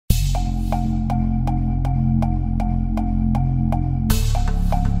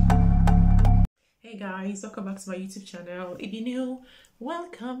guys, welcome back to my YouTube channel. If you're new,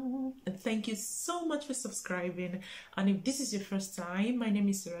 welcome and thank you so much for subscribing. And if this is your first time, my name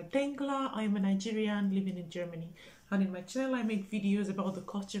is Dengler. I'm a Nigerian living in Germany, and in my channel I make videos about the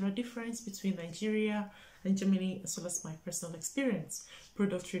cultural difference between Nigeria and Germany, as well as my personal experience,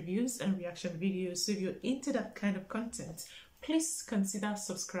 product reviews and reaction videos. So if you're into that kind of content, please consider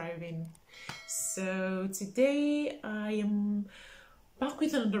subscribing. So today I am back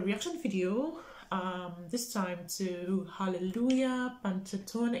with another reaction video, this time to Hallelujah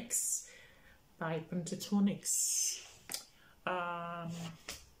Pentatonix by Pentatonix. I've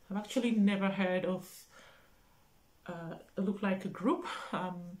actually never heard of look like a group.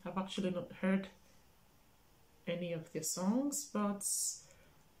 I've actually not heard any of their songs, but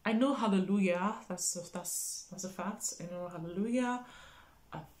I know Hallelujah. That's a fact. I know Hallelujah.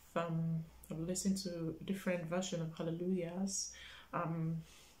 I've listened to different versions of Hallelujahs.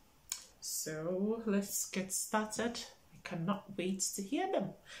 So let's get started. I cannot wait to hear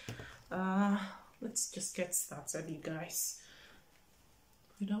them. Let's just get started, you guys.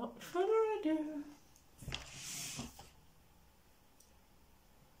 Without further ado.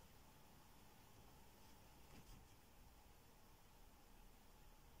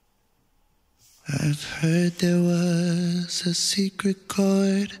 I've heard there was a secret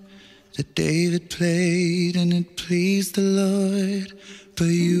chord that David played and it pleased the Lord. But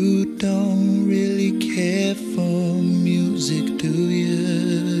you don't really care for music, do you?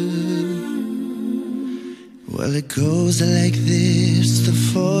 Well, it goes like this: the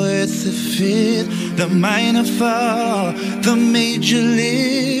fourth, the fifth, the minor fall, the major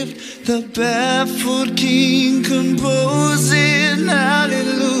lift, the baffled king composing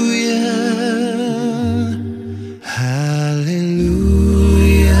hallelujah, hallelujah.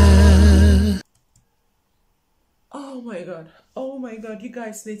 Oh my god, you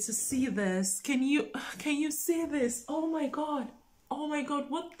guys need to see this. Can you see this? Oh my god,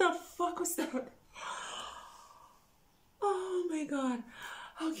 what the fuck was that? Oh my god.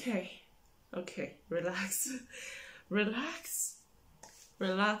 Okay, relax.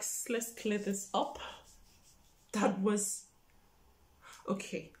 Let's clear this up. That was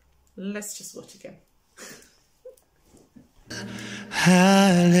okay. Let's just watch again.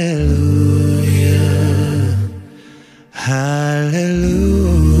 Hallelujah, hallelujah.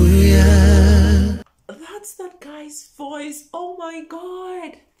 That's that guy's voice. Oh my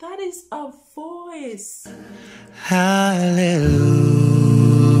god, that is a voice. Hallelujah.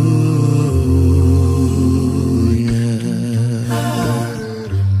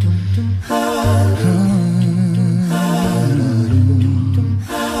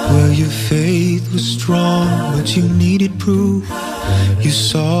 Well, your faith was strong, but you needed proof. You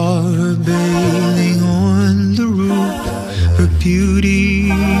saw her bathing on the roof, her beauty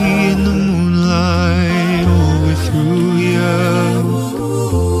in the moonlight overthrew you.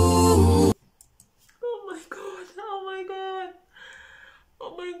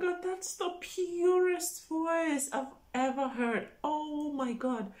 Oh my god, that's the purest voice I've ever heard. Oh my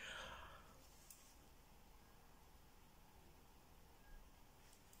god.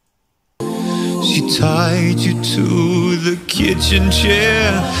 She tied you to the kitchen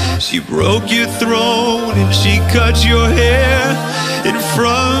chair, she broke your throat and she cut your hair, and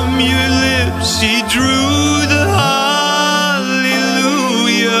from your lips she drew the hallelujah,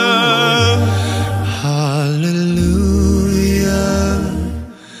 hallelujah,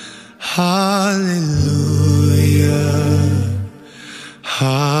 hallelujah,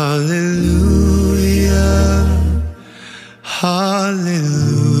 hallelujah, hallelujah.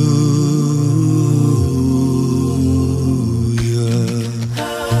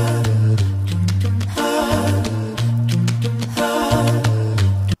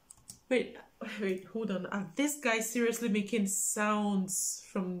 Wait, hold on. Are these guys seriously making sounds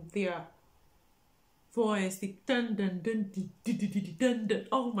from their voice? The dun dun dun dun dun dun dun dun.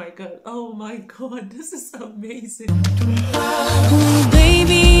 Oh my god, this is amazing. Oh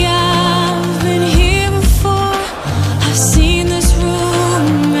baby, I've been here before. I've seen this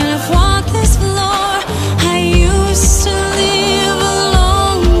room and I've walked this floor. I used to live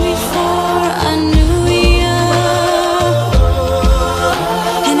alone before I knew you,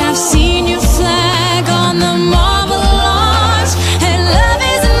 and I've seen your flag on the marble arch, and love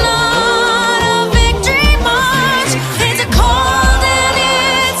is not a victory march. It's a cold and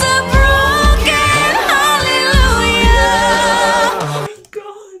it's a broken hallelujah.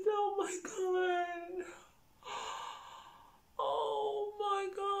 Oh my god. Oh my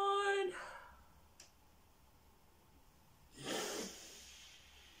god.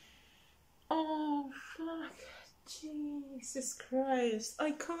 Oh fuck. Jesus Christ,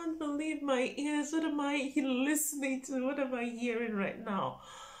 I can't believe my ears. What am I listening to? What am I hearing right now?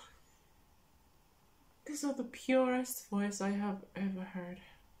 These are the purest voice I have ever heard.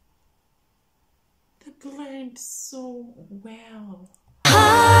 They blend so well.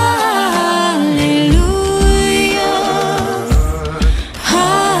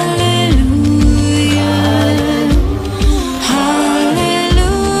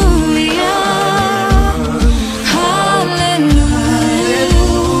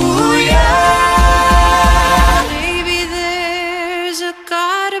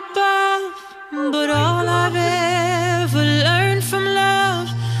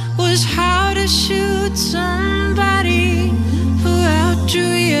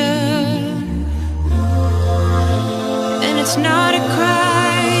 It's not a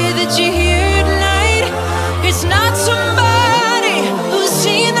cry that you hear at night. It's not somebody who's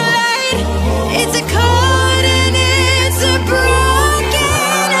seen the light. It's a chord and it's a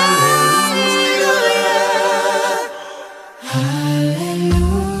broken hallelujah.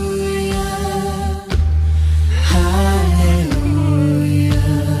 Hallelujah. Hallelujah.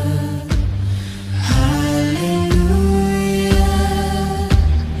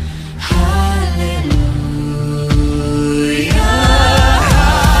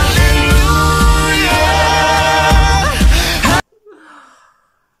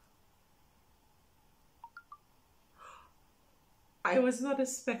 I was not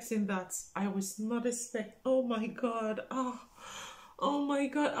expecting that. I was not expect. Oh my God. Oh my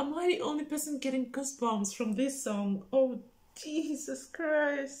God. Am I the only person getting goosebumps from this song? Oh, Jesus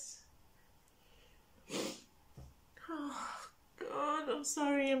Christ. Oh God, I'm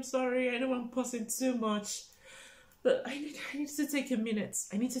sorry. I know I'm pausing too much. But I need to take a minute.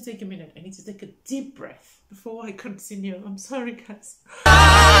 I need to take a deep breath before I continue. I'm sorry, guys.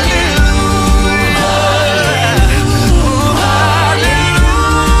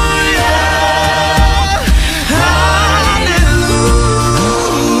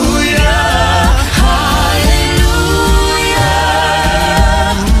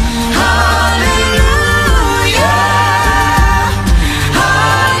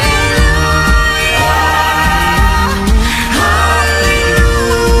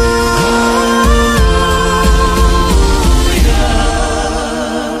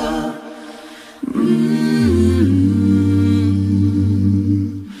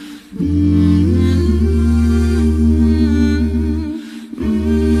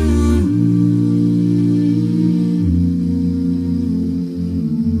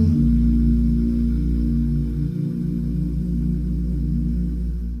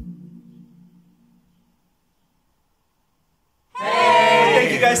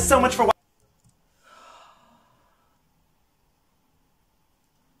 Thank you guys so much for watching.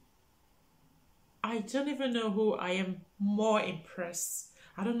 I don't even know who I am more impressed.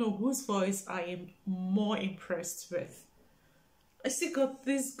 I don't know whose voice I am more impressed with. I still got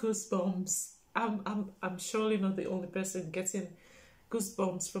these goosebumps. I'm surely not the only person getting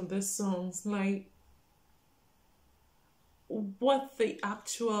goosebumps from these songs. Like, what the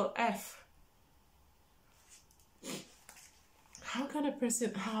actual F? How can a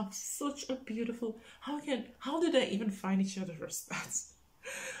person have such a beautiful, how did they even find each other first?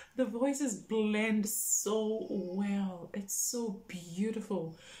 The voices blend so well. It's so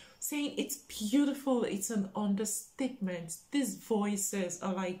beautiful. Saying it's beautiful, it's an understatement. These voices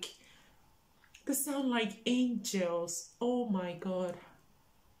are like, they sound like angels. Oh my God.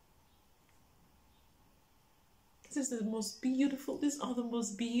 These are the most beautiful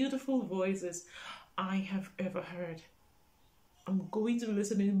voices I have ever heard. I'm going to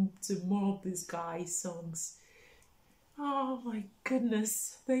listen to more of these guys' songs. Oh my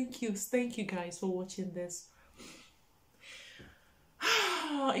goodness. Thank you guys for watching this.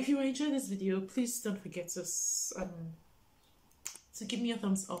 If you enjoyed this video, please don't forget to give me a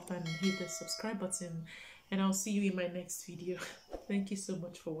thumbs up and hit the subscribe button, and I'll see you in my next video. Thank you so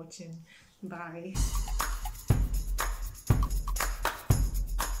much for watching. Bye.